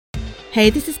Hey,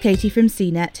 this is Katie from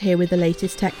CNET here with the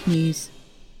latest tech news.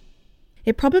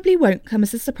 It probably won't come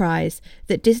as a surprise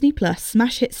that Disney Plus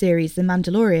smash hit series The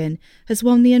Mandalorian has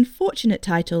won the unfortunate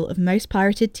title of Most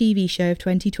Pirated TV Show of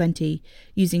 2020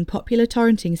 using popular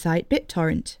torrenting site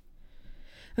BitTorrent.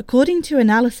 According to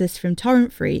analysis from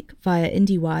Torrent Freak via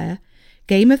IndieWire,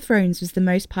 Game of Thrones was the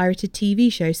most pirated TV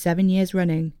show 7 years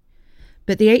running.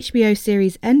 But the HBO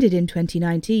series ended in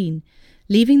 2019,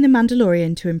 leaving The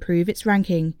Mandalorian to improve its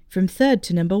ranking from 3rd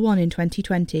to number 1 in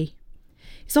 2020.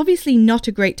 It's obviously not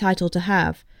a great title to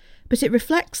have, but it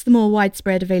reflects the more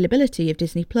widespread availability of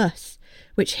Disney Plus,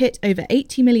 which hit over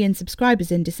 80 million subscribers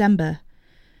in December,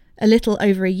 a little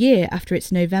over a year after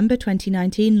its November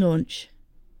 2019 launch.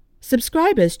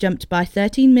 Subscribers jumped by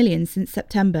 13 million since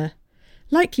September,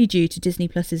 likely due to Disney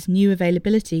Plus's new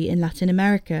availability in Latin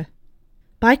America.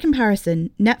 By comparison,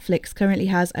 Netflix currently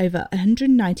has over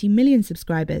 190 million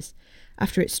subscribers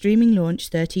after its streaming launch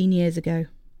 13 years ago.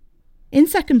 In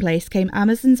second place came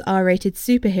Amazon's R-rated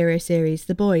superhero series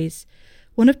The Boys,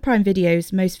 one of Prime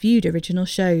Video's most viewed original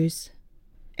shows.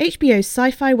 HBO's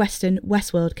sci-fi western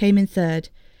Westworld came in third,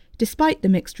 despite the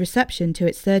mixed reception to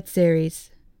its third series.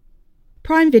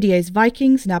 Prime Video's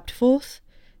Vikings nabbed fourth,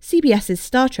 CBS's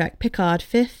Star Trek Picard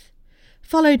fifth,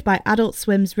 followed by Adult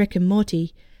Swim's Rick and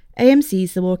Morty,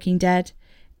 AMC's The Walking Dead,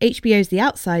 HBO's The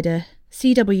Outsider,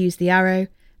 CW's The Arrow,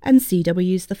 and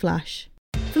CW's The Flash.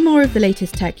 For more of the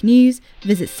latest tech news,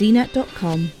 visit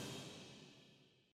cnet.com.